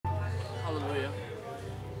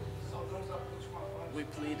we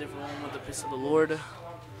plead everyone with the peace of the Lord,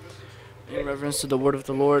 in reverence to the word of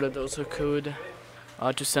the Lord, those who could,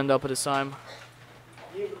 to stand up at this time.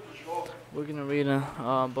 We're going to read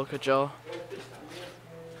a book of Job.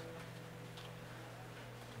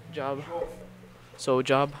 Job,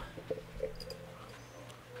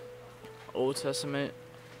 Old Testament,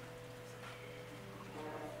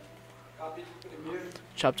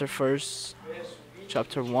 chapter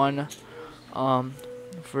 1,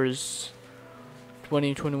 verse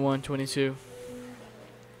 20, 21, 22.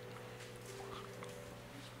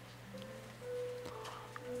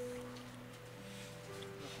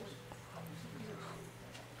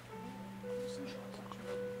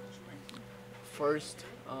 First,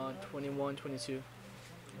 21, 22.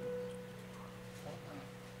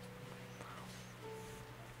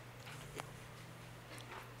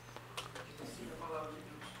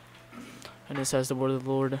 And it says the word of the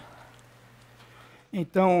Lord.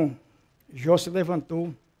 Então Jó se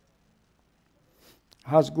levantou,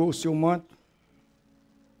 rasgou o seu manto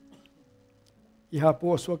e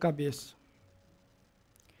rapou a sua cabeça.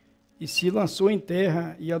 E se lançou em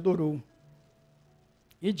terra e adorou.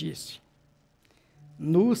 E disse: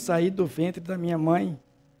 Nu saí do ventre da minha mãe.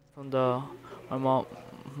 From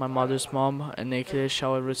my mother's mom, and naked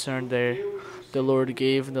shall I return there. The Lord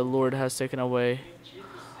gave, and the Lord has taken away.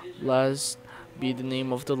 Blessed be the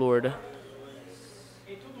name of the Lord.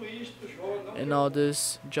 In all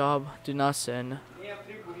this, Job did not sin,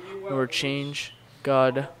 nor change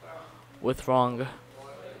God with wrong.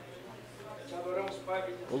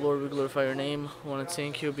 Oh Lord, we glorify your name. I want to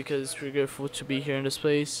thank you because we're grateful to be here in this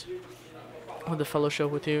place with the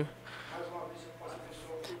fellowship with you.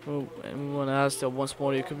 And we want to ask that once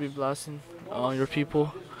more you could be blessing your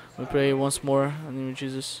people. We pray once more in the name of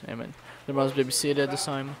Jesus. Amen. The brothers may be seated at this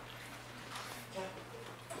time.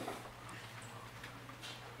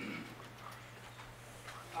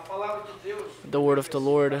 The word of the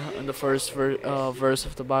Lord in the first verse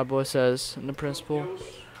of the Bible says, in the principle,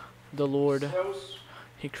 the Lord,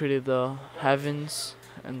 He created the heavens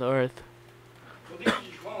and the earth.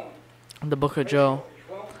 In the book of Job,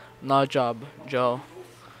 not Job, Job.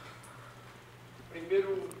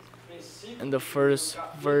 In the first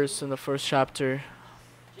verse, in the first chapter,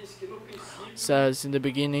 says, in the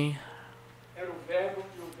beginning,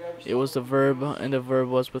 it was the Verb, and the Verb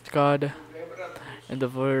was with God, and the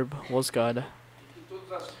Verb was God,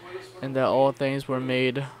 and that all things were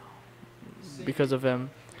made because of Him,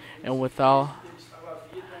 and without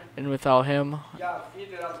Him,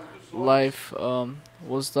 life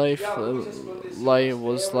was life, light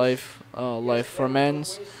was life, life for men,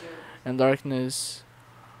 and darkness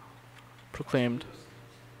proclaimed.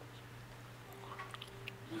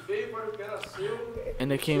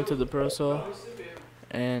 And it came to the Brussels,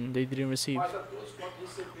 and they didn't receive.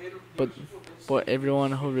 But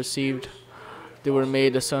everyone who received, they were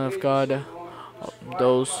made the Son of God.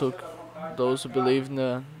 Those who believed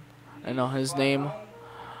in on His name,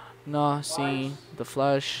 not seeing the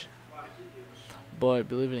flesh, but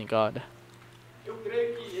believing in God.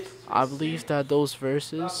 I believe that those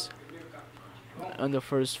verses, in the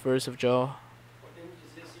first verse of Job,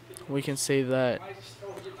 we can say that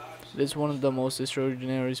it's one of the most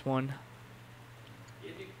extraordinary one.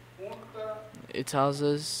 It tells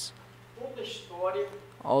us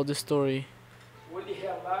all the story,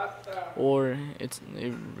 or it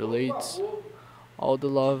relates all the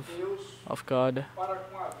love of God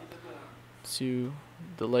to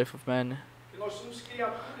the life of man,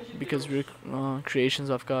 because we're creations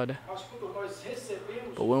of God.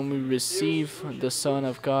 But when we receive the Son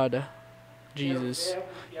of God, Jesus,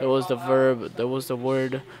 there was the Verb, there was the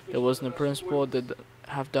Word, there was the principle that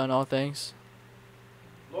have done all things.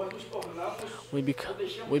 We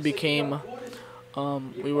became,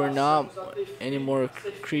 we were not anymore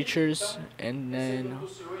creatures, and then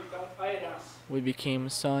we became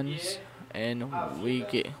sons, and we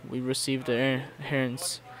received the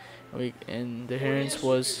inheritance, and the inheritance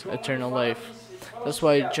was eternal life. That's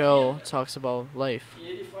why Job talks about life,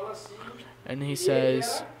 and he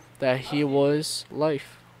says that he was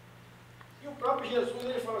life.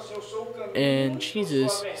 And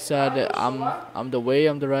Jesus said that I'm the way,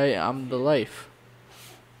 I'm the right, I'm the life.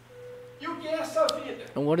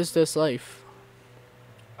 And what is this life?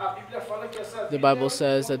 The Bible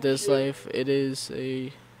says that this life, it is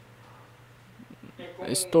a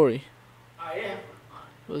story. It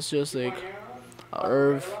was just like a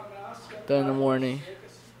herb. Then in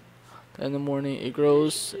the morning it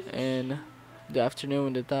grows, and the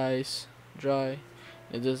afternoon it dies dry.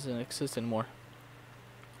 It doesn't exist anymore.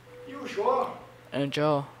 And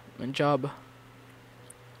Job,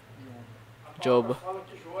 Job.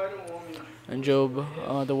 And Job,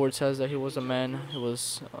 the word says that he was a man, he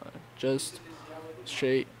was just,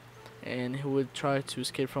 straight, and he would try to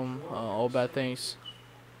escape from all bad things.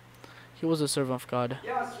 He was a servant of God.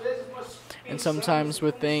 And sometimes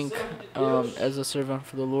we think, as a servant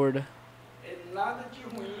for the Lord,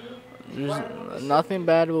 there's nothing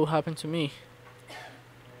bad will happen to me.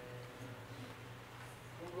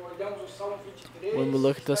 When we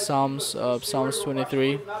look at the Psalms, Psalms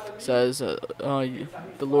 23 says, "The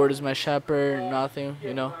Lord is my shepherd, nothing,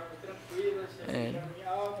 and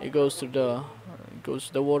it goes to the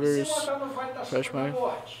waters, fresh my.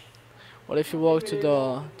 What if you walk to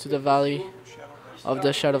the valley of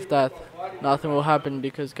the shadow of death? Nothing will happen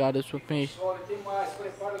because God is with me.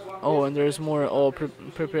 Oh, and there's more. Oh,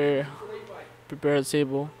 prepare a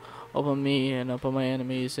table upon me and upon my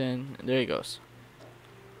enemies, and there he goes.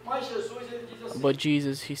 But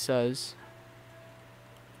Jesus, he says,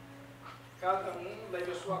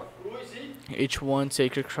 each one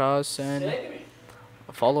take your cross and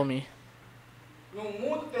follow me.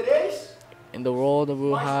 In the world we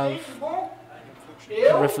will have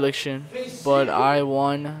reflection, but I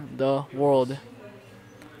won the world.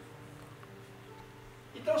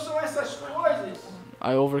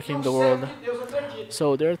 I overcame the world.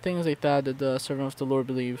 So there are things like that that the servant of the Lord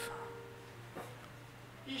believe.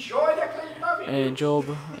 And Job,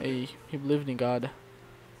 he believed in God.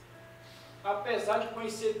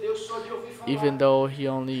 Even though he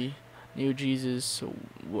only knew Jesus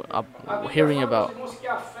hearing about.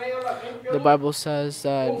 The Bible says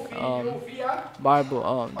that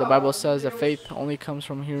the Bible says that faith only comes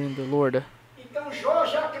from hearing the Lord.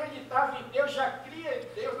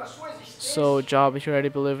 So Job, he already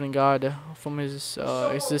believed in God from his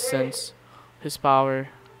existence, his power,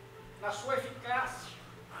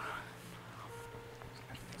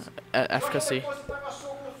 efficacy.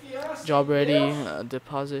 Job already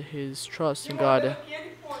deposited his trust in God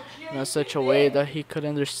in such a way that he could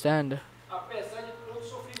understand,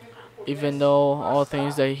 even though all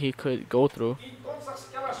things that he could go through,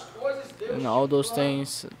 and all those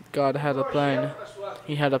things, God had a plan.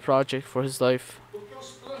 He had a project for his life.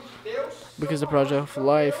 Because the project of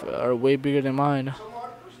life are way bigger than mine.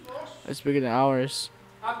 It's bigger than ours.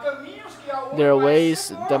 There are ways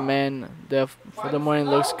that for the morning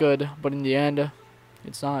looks good, but in the end,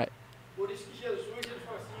 it's not.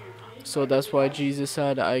 So that's why Jesus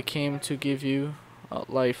said, I came to give you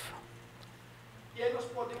life.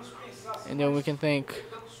 And then we can think,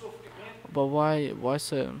 but why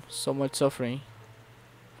so much suffering?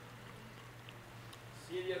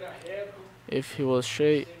 If he was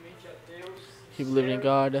straight, he believed in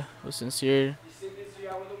God, was sincere,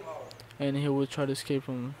 and he would try to escape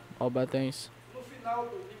from all bad things.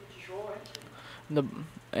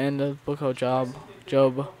 In the book of Job,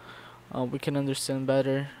 we can understand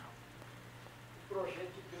better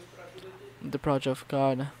the project of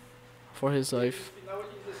God for his life.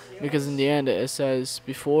 Because in the end it says,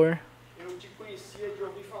 before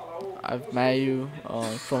I've met you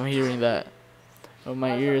from hearing that. With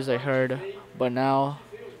my ears I heard, but now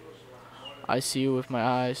I see you with my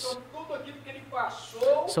eyes.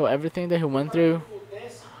 So everything that he went through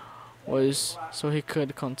was so he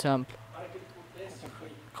could contemplate,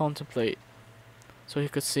 so he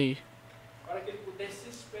could see,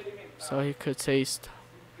 so he could taste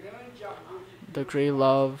the great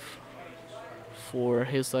love for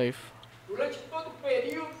his life.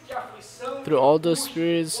 Through all those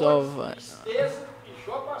periods of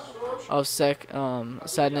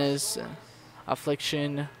sadness,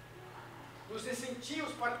 affliction,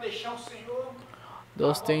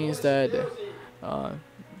 those things that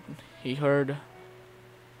he heard,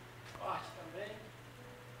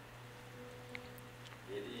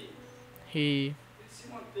 he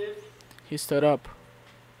stood up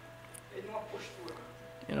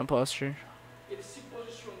in a posture.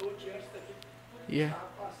 Yeah,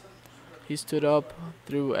 he stood up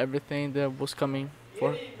through everything that was coming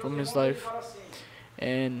from his life.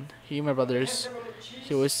 And he, my brothers,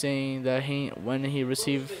 he was saying that when he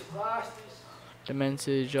received the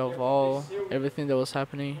message of everything that was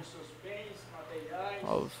happening,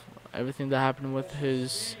 of everything that happened with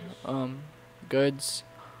his goods,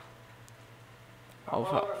 of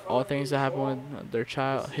all things that happened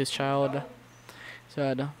with his child,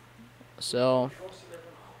 said, so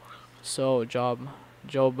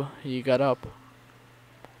Job, he got up.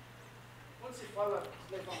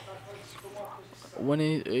 When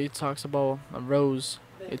it talks about a rose,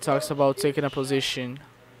 it talks about taking a position.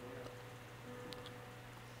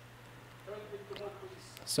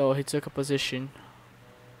 So he took a position.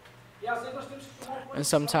 And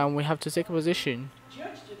sometimes we have to take a position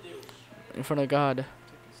in front of God.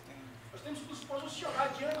 Nós temos que nos posicionar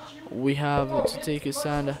diante We have to momento take que a nós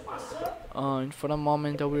stand estamos passando. for the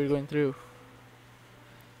moment that we're going through.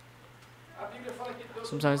 A Bíblia fala que Deus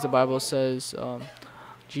Sometimes the fala Bible says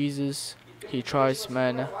Jesus, e tem he um tries texto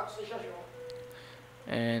men, provado, seja Jó.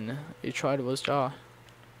 and he tried was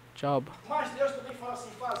Job. Mas Deus também fala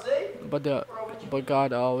assim, fazei But the prova de but mim.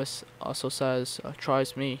 God always also says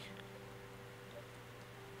tries me.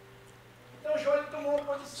 Então Jó ele tomou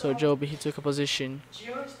uma So posição Job, he took a position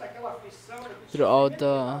diante daquela aflição, daquele throughout sofrimento que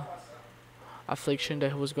ele estava the passando. affliction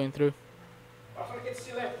that he was going through. Ela fala que ele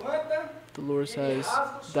se levanta, The Lord ele says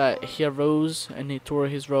rasga o seu that manto. he arose and he tore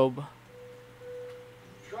his robe.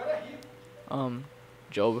 Jó era rico.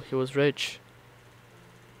 Job, he was rich.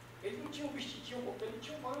 Ele não tinha um vestidinho, ele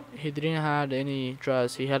tinha um manto. He didn't have any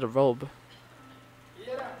dress, he had a robe.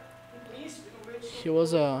 Ele era príncipe no meio do seu He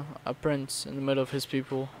was povo. a prince in the middle of his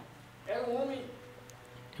people. Era homem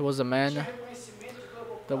He was a que tinha man reconhecimento de toda a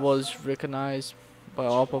that população. was recognized by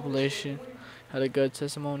all population, had a good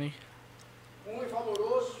testimony, Homem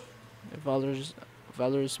valoroso, a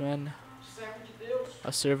valorous man, servo de Deus.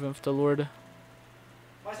 a servant of the Lord.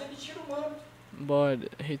 Mas ele tira o manto, But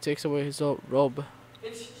he takes away his robe.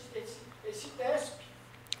 ele se despe.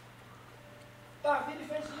 Davi ele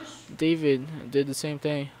fez isso. David did the same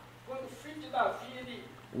thing. Quando o filho de Davi ele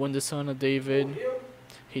When the son of David, morreu,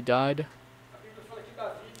 he died, a Bíblia fala que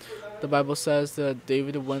Davi foi lá the Bible says that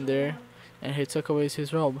David went there and he took away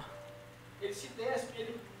his robe. ele se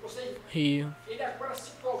despe, ou seja, He ele agora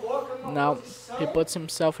se coloca numa now posição, he puts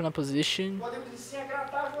himself in a position podemos dizer assim,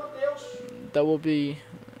 agradável a Deus. that will be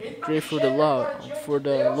Ele não great for the chega law, agora diante for de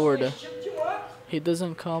the Deus Lord. vestido de manto. He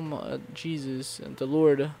doesn't come Jesus and the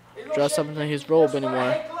Lord Ele não dressed up chega in his diante de Deus robe para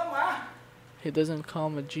anymore. reclamar. He doesn't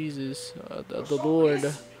come at Jesus, Eu the sou Lord,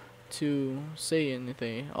 príncipe, to say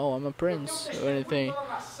anything. Oh, I'm a eu tenho prince or testemunho anything. pela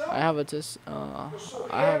nação. I have a Eu sou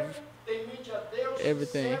I rei, have, temente a Deus,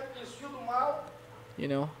 everything. servo, desvio do mal. you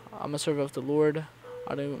know, I'm a servant of the Lord.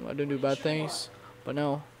 I don't do bad things. But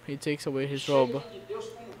no, he takes away his Chega robe. diante de Deus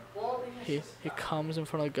como pobre e He necessitado. comes in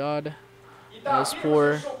front of God E as Davi, poor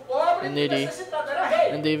eu sou pobre and e needy. necessitado, era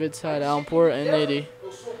rei. And David said, Mas I'm chega poor diante and de Deus, needy.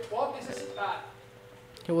 eu sou pobre e necessitado.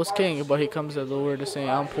 He was king, but he comes to the Lord to say,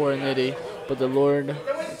 I'm poor and needy. But the Lord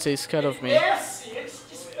Então ele, takes care of ele me. desce, ele se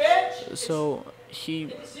despede. So he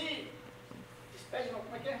Ele se despede, não,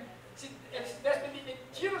 como é que é? Ele se despede, ele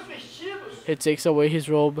tira os vestidos, he takes away his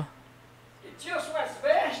robe. ele tira suas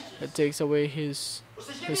vestes. He takes away his Ou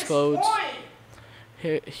seja, ele his clothes. expõe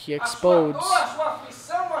He a sua exposes dor, a sua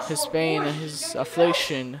aflição, a his sua pain and angústia his diante de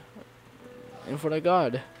affliction in front of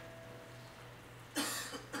God. Deus.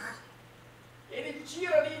 Ele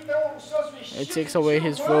tira ali então os seus He vestidos, takes ele away tira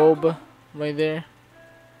o his manto, robe right there.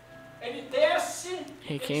 ele desce,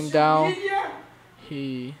 He ele came se down. humilha, He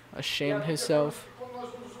e a ashamed Bíblia himself. fala que quando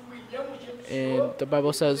nós nos humilhamos diante do And Senhor, the Bible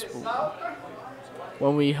Ele says nos exalta.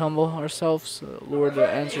 when we humble ourselves, the Lord Ele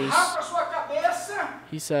answers. raspa a sua cabeça,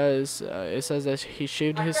 He says, it says that he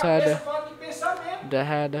shaved a his cabeça head. fala de pensamento. The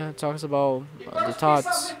head talks about E the para os thoughts.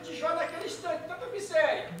 pensamentos de Jó naquele instante, tanta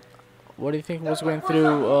miséria, What do you think was tanta going coisa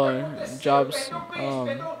through ruim que aconteceu, Job's perdeu o príncipe,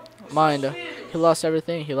 perdeu os mind? seus filhos. He lost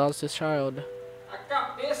everything. He lost his child. A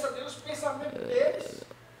cabeça dele, os pensamentos deles.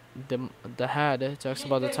 The head talks E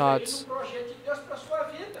about the interferir thoughts no projeto de Deus para sua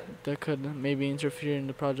vida. that could maybe interfere in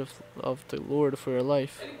the project of the Lord for your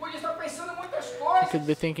life. Ele podia estar pensando em muitas You coisas. could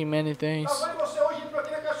be thinking many things. Talvez você hoje entrou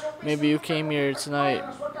aqui na caixão pensando Maybe you em came here muitas tonight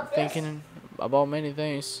coisas na sua cabeça. thinking about many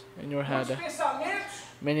things in your Muitos head, pensamentos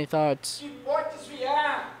many thoughts que pode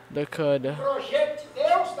desviar that could o projeto de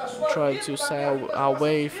Deus da sua try vida, to da stay minha vida, das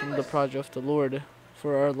away nossas from the vidas. project of the Lord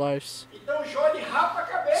for our lives. Então Jó ele rapa a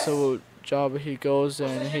cabeça. So Job, he goes Ou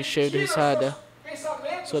and seja, he ele shaved tira his os head. seus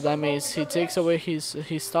pensamentos, So os that seus means he takes pensamentos. away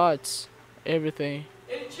his thoughts, everything.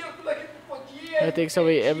 Ele tira tudo aquilo que podia He takes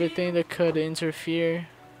away impedir everything that could interfere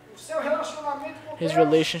o seu relacionamento com his Deus.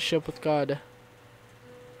 relationship with God.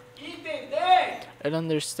 E entender, And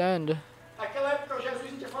understand, naquela época Jesus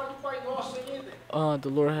ainda fala do Pai Nosso ainda. the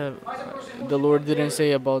Mas é para os irmãos the Lord entenderem. didn't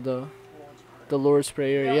say about the Lord's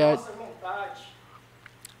Prayer Não é a yet, nossa vontade,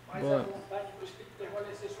 mas a but vontade do Espírito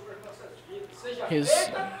prevalecer sobre as nossas vidas. Seja his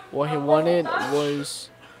feita what he a wanted vontade. was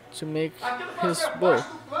to make Aquilo his fazia will.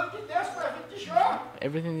 parte do plano de Deus para a vida de Jó.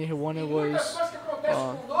 Everything that he E wanted muitas coisas que acontecem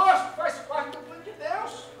uh, conosco faz parte do plano de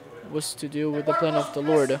Deus. was to do with É the para plan o of nosso the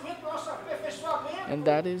Lord, crescimento, nosso aperfeiçoamento, and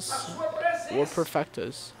that a is sua what presença. perfect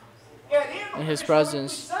us. Querendo in His aperfeiçoamento dos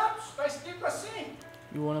presence. santos, está escrito assim.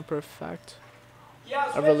 You want to perfect E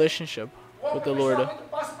às a vezes relationship o with the Lord, aperfeiçoamento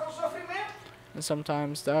passa pelo sofrimento. and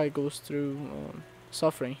sometimes that goes through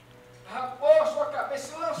suffering. Rapou a sua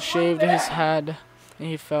cabeça, se lançou em Shaved his terra. head and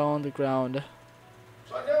he fell on the ground.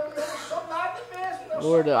 Só Deus, eu não sou nada mesmo, eu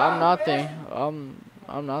Lord, sou I'm barro nothing. mesmo.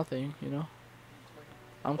 I'm nothing, you know.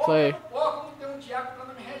 I'm Boca clay. no pó, quando tem um diácono lá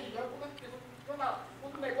na minha região,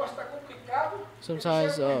 quando o negócio está complicado, ele chega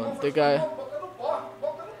Sometimes pro irmão e fala the assim, guy irmão, boca no pó,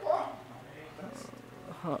 boca no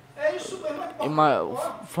pó. É isso mesmo, é boca in no my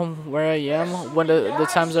pó. from where I É am, se when the humilhar,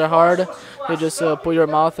 times are expor a hard, sua he just situação put e your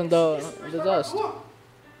fica, mouth in esse the Cristo estava dust, nu.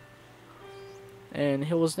 and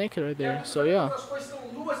he was naked right E a there. Bíblia So fala que yeah. quando as coisas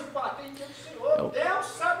estão nuas e patentes diante do Senhor, Oh, Deus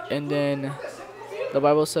sabe de and tudo que está then acontecendo comigo. the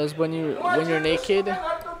Bible says Não when you're adianta eu naked, esconder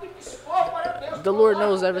nada, então eu tenho que expor para Deus, the Lord provar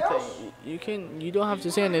knows com everything. Deus You don't have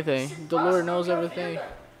to say tudo que anything. se The Lord passa na knows minha everything. vida.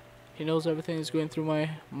 He knows everything that's going through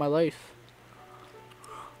my life.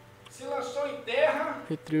 Se lançou em terra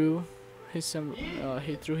He threw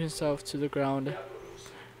himself to the ground e adorou o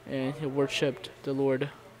Senhor. and he worshipped the Lord.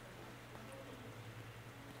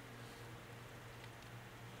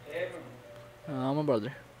 É, meu irmão, My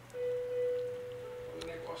brother. quando o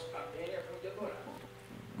negócio está bem, é bom de adorar.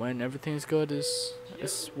 When everything's good,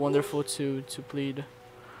 it's wonderful to plead.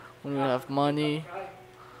 When we have money,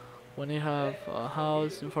 when you have a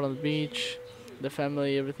house in front of the beach, the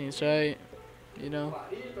family, everything's right. You know,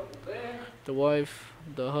 Marido, a mulher, the wife,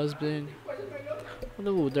 the husband. coisa melhor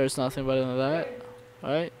não. No, there's nothing better than that,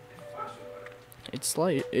 right? É fácil agora. It's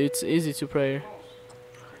light. It's easy to pray. Irmãos,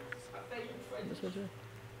 até ele faz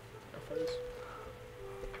isso.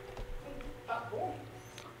 Tá bom.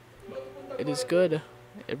 Todo mundo It is agora good.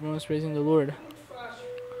 Everyone's praising the Lord. é muito fácil.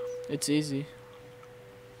 It's easy.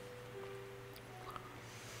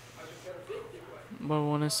 Mas eu quero ver aqui agora. But I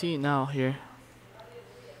want to see it now here.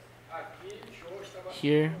 Aqui, Jó estava.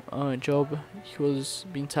 Here, Job, he was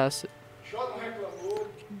being tested. Jó não reclamou.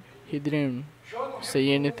 He didn't Jó não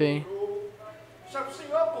say anything. reclamou. Sabe o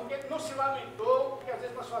Senhor, porque ele não se lamentou, porque às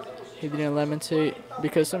vezes nós fazemos isso. He didn't lamentate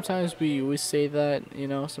because sometimes we say that, you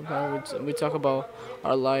know, sometimes we talk about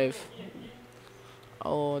our life.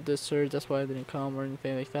 Oh, this church, that's why I didn't come or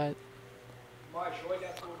anything like that. Mas Jó ele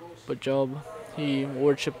adorou o Senhor. But Job, he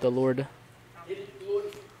worshipped the Lord. Ele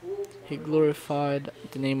glorificou. He glorified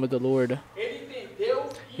the name of the Lord. Ele entendeu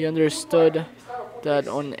He understood that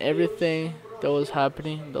on everything that was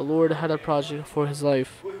happening, the Lord had a project for his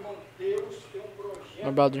life. o irmão Deus tem projeto.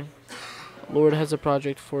 My brother, Lord has a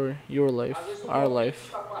project for your life, Às vezes o our momento life.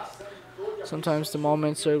 está passando de dor, de Sometimes the aflição,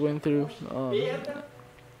 moments are going through, perda,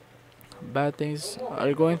 bad things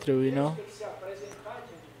are going through, you know, tem que se apresentar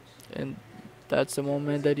diante de você. and that's the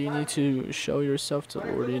moment that you need to show yourself to the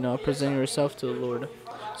Lord, you know, present yourself to the Lord.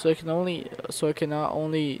 So I can not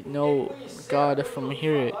only know God from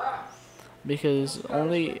here, because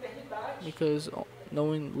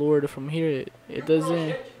knowing Lord from here, it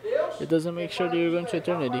doesn't make sure that you're going to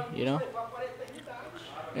eternity, you know.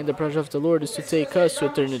 And the project of the Lord is to take us to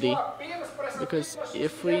eternity, because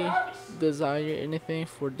if we desire anything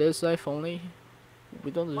for this life only,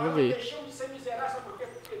 we don't deserve it. Deixamos de ser miseráveis, sabe por quê?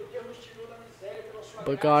 Porque Deus nos tirou da miséria pela sua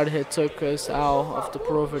But graça. God had took us out of the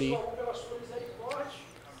poverty. Nos salvou pela sua misericórdia.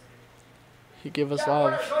 He gave us E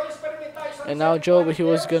agora love. Jó ia experimentar isso, a And now Job, misericórdia he de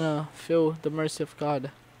was Deus, gonna feel the mercy of God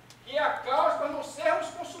que é a causa para não sermos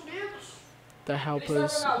consumidos. that help Ele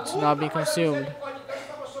us estava na to not be luta, mas a consumed. misericórdia de Deus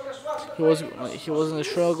estava sobre a sua vida He was para ele não se he was in a consumir.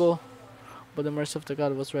 struggle, but the mercy of the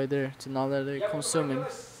God was right there to not let E it a consume him.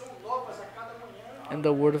 elas são novas a cada manhã. And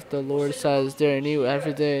the word of the Lord says they're new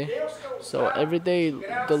every day. Deus quer So usar every day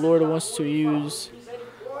the Lord wants to use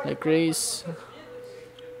the grace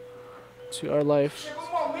to our life. Chegou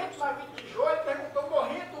um momento na vida de Jó, ele perguntou,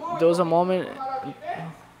 morrendo hoje, There was a moment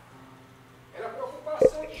era a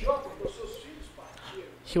preocupação de Jó, porque os seus filhos partiram.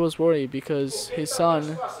 he was worried because his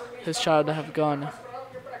son, his child have gone, Mais pra lá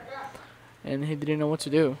do que pra cá. and he didn't know what to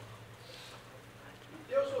do.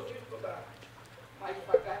 Deus ouviu toda mais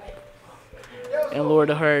devagar, né? Deus And ouviu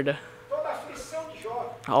Lord heard toda a aflição de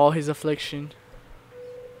Jó, all his affliction,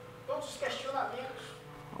 todos os questionamentos,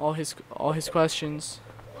 all his questions,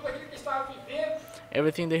 tudo aquilo que ele estava vivendo.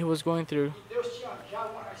 everything that he was going through, E Deus tinha já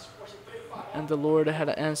uma resposta preparada. and the Lord had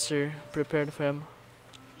an answer prepared for him.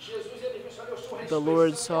 Jesus, ele disse, olha, eu sou a The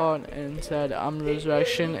Lord ressurreição saw it and said, I'm the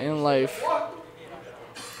resurrection and life. morto.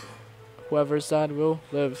 Whoever's dead will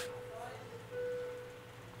live.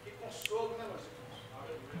 Que consolo, né, meus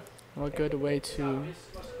irmãos? What good way Saber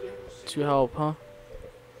se nós cremos no to help, huh?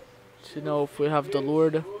 To know if we have the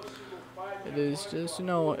Lord. Senhor, se o Pai, It is just to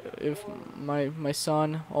know if my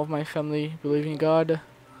son, all of my family believe in God,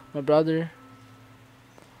 my brother,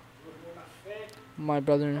 dormiu na fé, my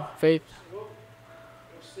brother in faith. Senhor,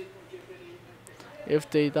 eu sei que um dia verei na eternidade. If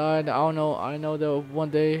they died, I know that one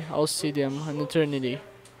day I'll see them in eternity.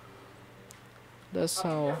 That's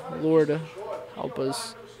how Lord help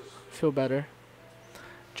us feel better.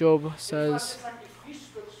 Job says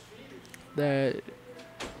that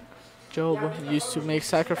Job used to make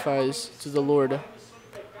sacrifice to the Lord.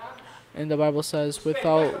 And the Bible says,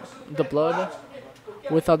 without the blood,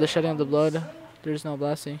 without the shedding of the blood, there's no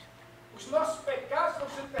blessing.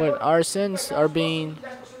 But our sins are being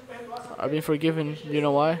forgiven. You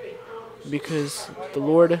know why? Because the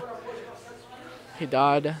Lord, He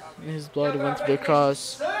died, and His blood went through the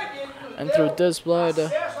cross, and through this blood,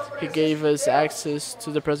 He gave us access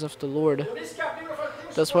to the presence of the Lord.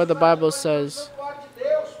 That's why the Bible says,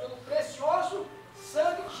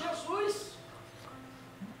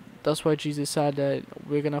 that's why Jesus said that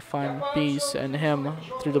we're gonna find peace in Him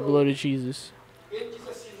through the blood of Jesus.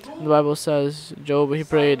 The Bible says, Job, he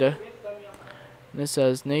prayed, and it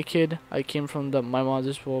says, naked I came from my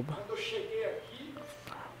mother's womb.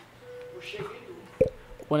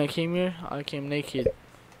 When I came here, I came naked.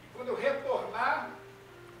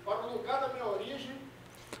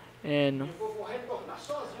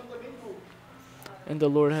 And the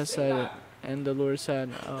Lord has said,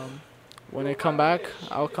 when I come back,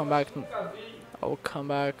 I'll come back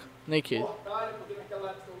naked.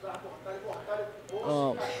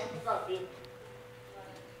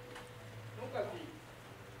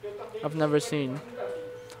 I've never seen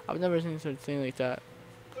something like that.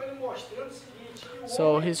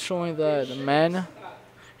 So he's showing that a man,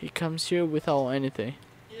 he comes here without anything,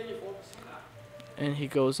 and he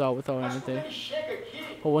goes out without anything.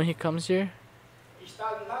 But when he comes here,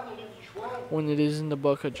 when it is in the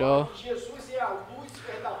book of John,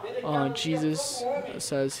 Jesus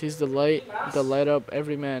says He's the light of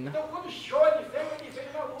every man.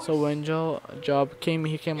 So when Job came,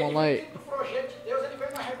 he came on light.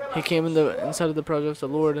 He came inside of the project of the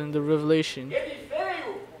Lord and the revelation.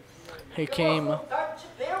 He came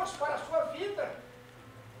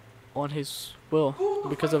on His will,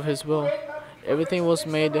 because of His will. Everything was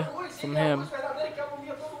made from Him.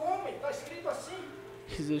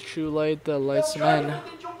 He's the true light that lights man.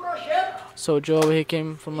 So Job, he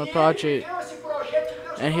came from a project,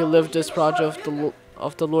 and he lived this project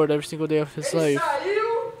of the Lord every single day of his life.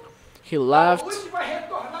 He left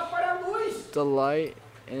the light,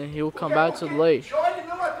 and he will come back to the light.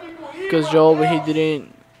 Because Job, he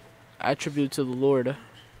didn't attribute to the Lord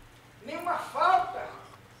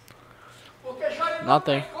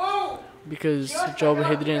nothing. Because Job,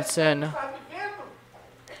 he didn't sin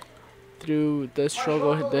through the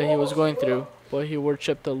struggle that he was going through, but he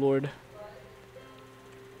worshipped the Lord.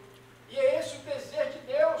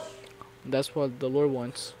 That's what the Lord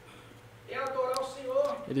wants.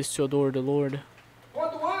 It is to adore the Lord.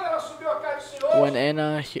 When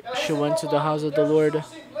Anna, she went to the house of the Lord,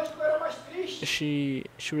 she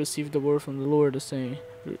received the word from the Lord saying,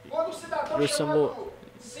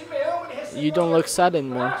 you don't look sad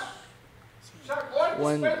anymore.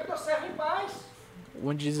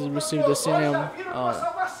 When Jesus received the Simeon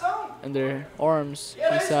in their arms,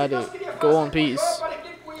 He said, go in peace.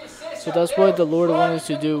 So that's what the Lord wanted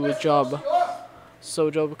to do with Job. So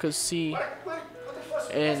Job could see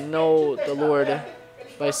and know the Lord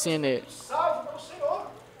by seeing it.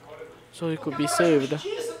 So he could be saved.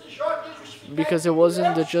 Because it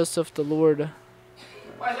wasn't the justice of the Lord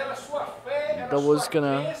that was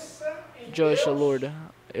gonna judge the Lord.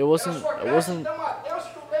 It was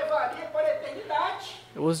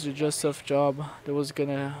the justice of Job that was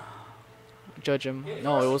gonna judge him.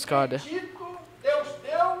 No, it was God.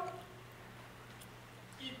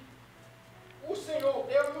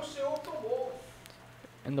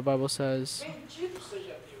 And the Bible says,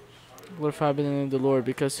 glorify the name of the Lord,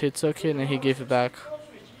 because He took it and He gave it back.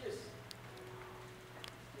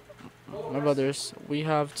 My brothers, we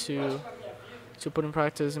have to put in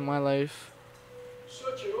practice in my life.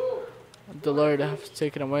 The Lord have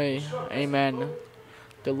taken away. Amen.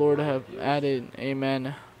 The Lord have added.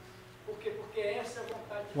 Amen.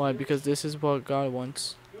 Why? Because this is what God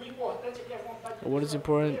wants. What is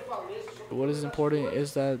important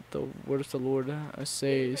is that the word of the Lord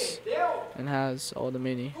says and has all the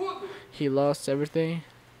meaning. He lost everything.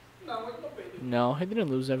 No, he didn't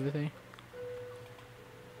lose everything.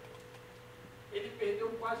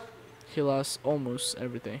 He lost almost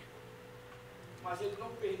everything.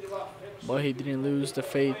 But he didn't lose the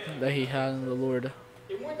faith that he had in the Lord.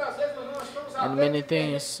 And many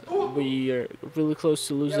things, we are really close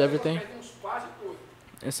to lose everything.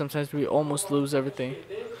 And sometimes we almost lose everything.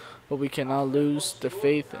 But we cannot lose the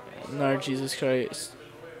faith in our Jesus Christ.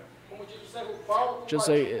 Just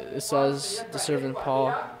like it says, the servant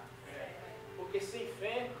Paul,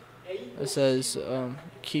 it says,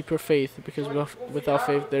 keep your faith, because without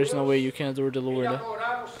faith there's no way you can adore the Lord.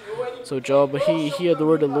 So Job, he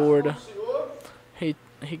adored the Lord.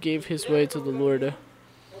 he gave his way to the Lord.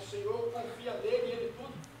 Então o Senhor confia nele e ele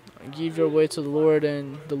tudo. Give your way to the Lord,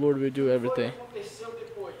 and the Lord will do O que everything. aconteceu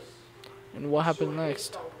depois? And what O happened Senhor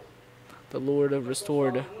next? restaurou. The Lord Nós estamos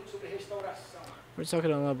restored. falando muito sobre restauração, We're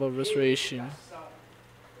talking a lot about restoration,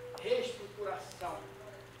 reestruturação.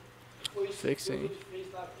 Foi isso que Deus fixing. ele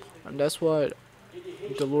fez na vida And dele. that's what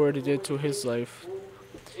Ele the Lord reestruturou, did to ele his life. reestruturou,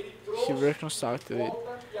 ele He trouxe reconciled de it.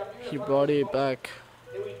 volta e a Bíblia He fala brought que it Deus back.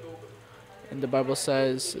 deu em dobro. And the Bible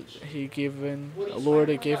says he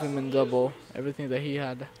Lord gave him in double everything that he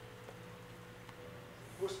had.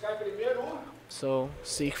 Buscar primeiro o So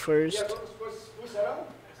seek e as first, outras coisas vos serão.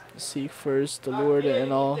 seek first the Lord, Aquele and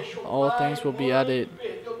que all deixou all pai, things will be mãe, added. que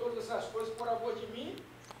perdeu todas essas coisas por amor de mim,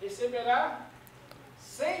 receberá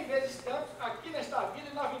 100 vezes tanto aqui nesta vida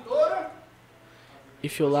e na vindoura.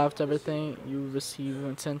 If you left everything, you receive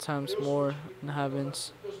 10 times more in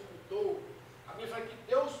heavens. Deus mudou. A Bíblia fala que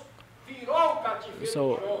Deus virou o cativeiro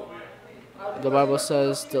So, de Jó. The Bible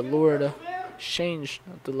says the Lord changed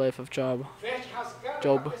the life of Job. Veste rasgada,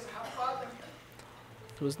 Job. cabeça rapada.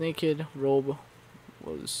 He was naked, robe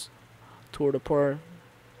was torn apart,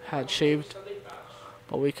 head shaved, Está deitados.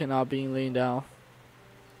 but we cannot be laying down.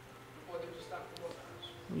 Não podemos estar acomodados.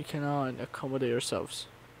 We cannot accommodate ourselves.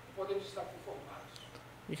 Não podemos estar conformados.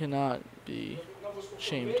 We cannot be Não vos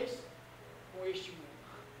shamed. conformeis com este mundo.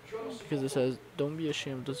 Jó não se Because it conformou. says, don't be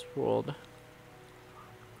ashamed of this world.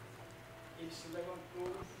 Ele se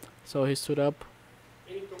levantou, So he stood up,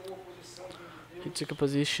 ele tomou a posição diante de he Deus took a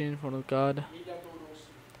position in front of God, e ele adorou o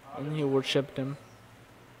Senhor. and he worshipped him.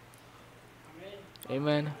 Amém?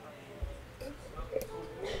 Amen.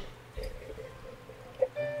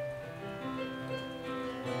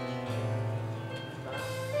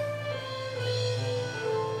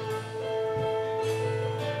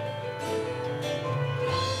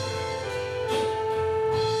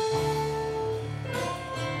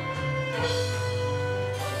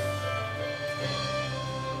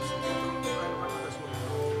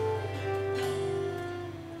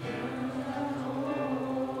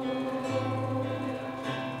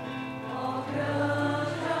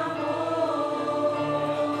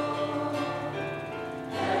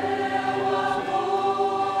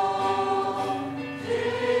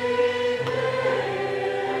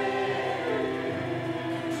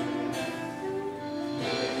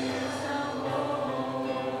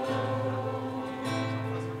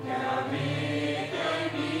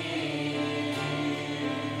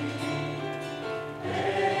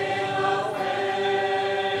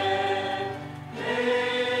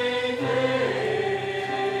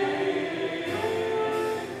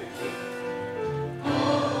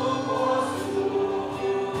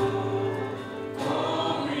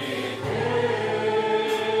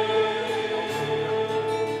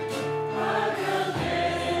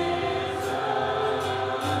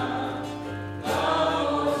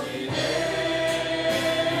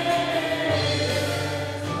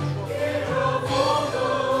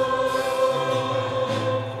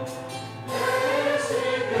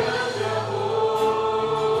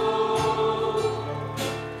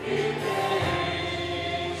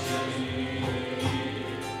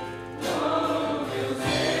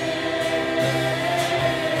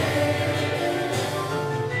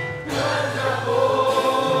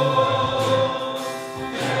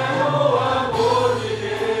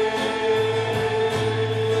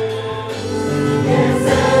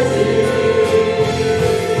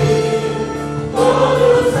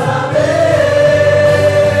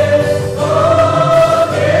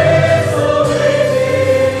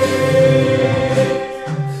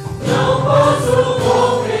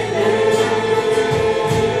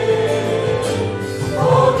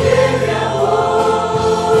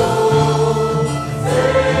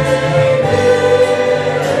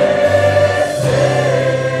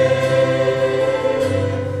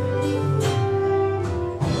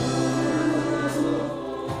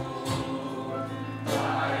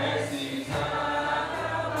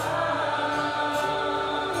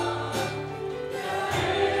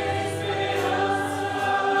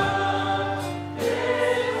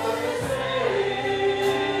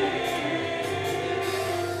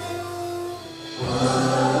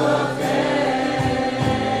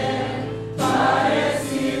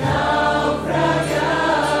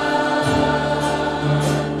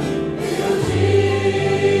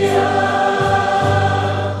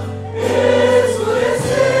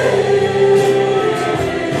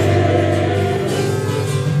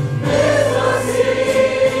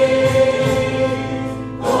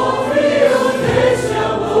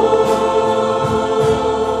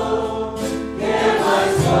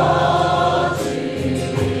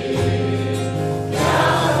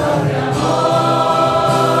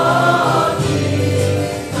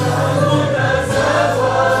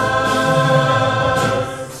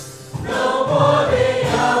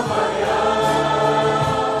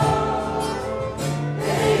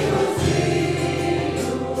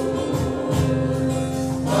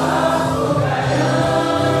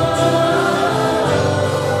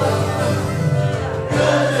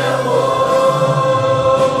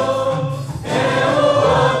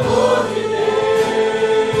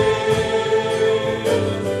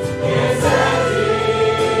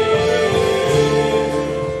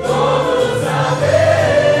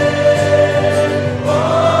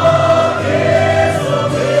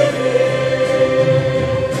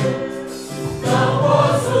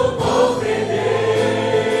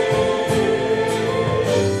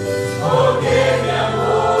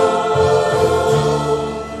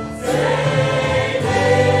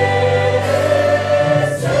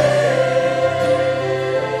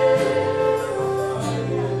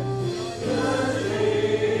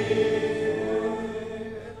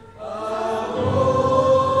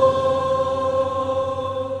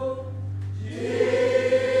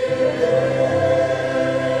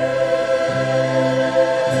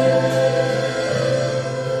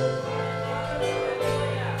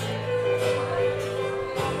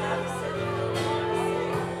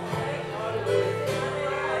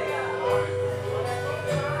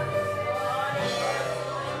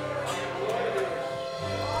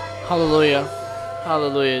 Hallelujah.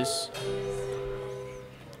 Hallelujah.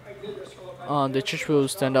 The church will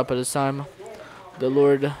stand up at this time. The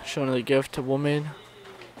Lord showing a gift to a woman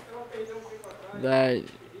that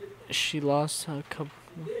she lost a couple,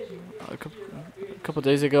 a couple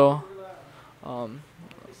days ago. Um,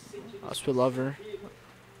 a sweet lover,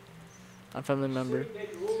 a family member,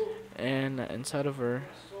 and inside of her,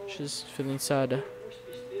 she's feeling sad,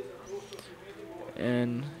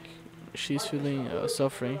 and she's feeling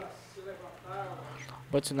suffering.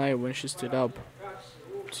 But tonight, when she stood up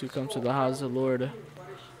to come to the house of the Lord,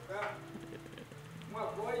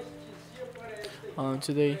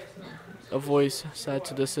 today, a voice said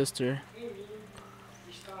to the sister,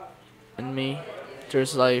 "In me,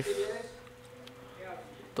 there's life.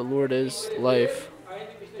 The Lord is life."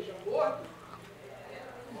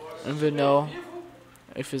 And we know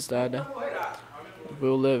if He's dead,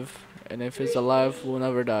 we'll live, and if He's alive, we'll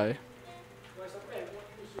never die.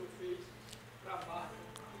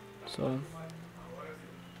 So,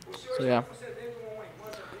 so yeah.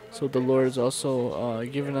 So the Lord is also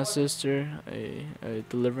giving a sister a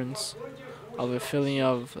deliverance of a feeling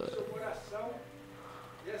of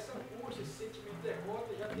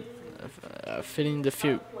feeling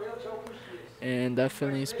defeat, and that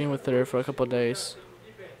feeling has been with her for a couple of days.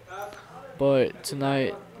 But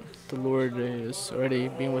tonight, the Lord is already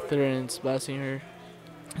being with her and it's blessing her.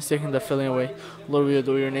 It's taking that feeling away. Lord, we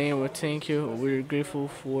adore your name. We thank you. We're grateful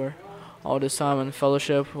for all this time and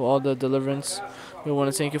fellowship, all the deliverance. We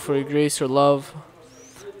want to thank you for your grace, your love.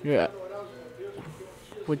 Your,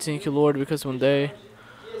 we thank you, Lord, because one day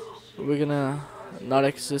we're gonna not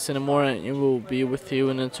exist anymore and we will be with you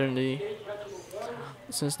in eternity.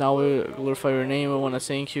 Since now we glorify your name, we want to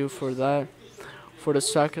thank you for that, for the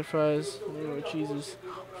sacrifice, Lord Jesus,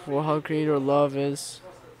 for how great your love is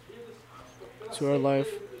to our life,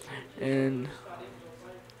 and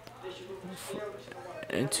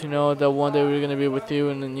and to know that one day we're gonna be with you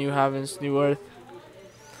in the new heavens, new earth.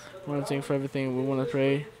 We want to thank you for everything. We want to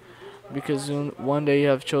pray because one day you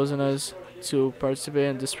have chosen us to participate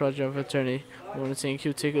in this project of eternity. We want to thank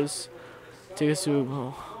you. Take us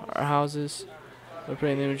to our houses. We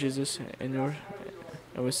pray in the name of Jesus and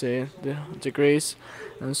we say the grace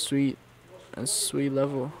and sweet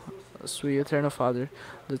level, sweet eternal Father,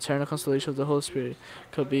 the eternal constellation of the Holy Spirit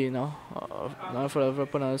could be now, now and forever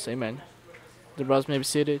upon us. Amen. The brothers may be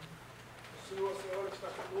seated.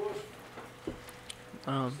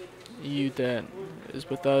 Um, you that is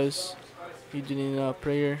with us, you do need a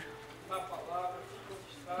prayer,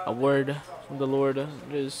 a word from the Lord,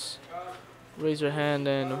 just raise your hand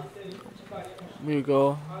and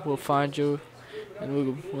we'll find you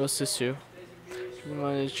and we'll assist you.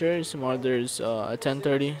 Remind the church tomorrow there's at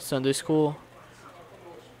 10:30 Sunday school.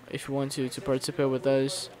 If you want to participate with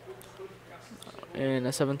us, and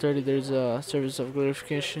at 7:30 there's a service of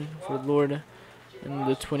glorification for the Lord. And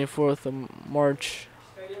the 24th of March,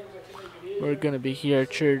 we're gonna be here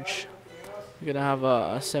at church. We're gonna have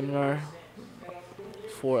a seminar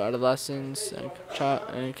for adolescents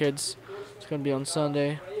and kids. It's gonna be on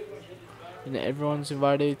Sunday, and everyone's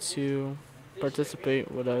invited to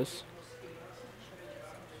participate with us.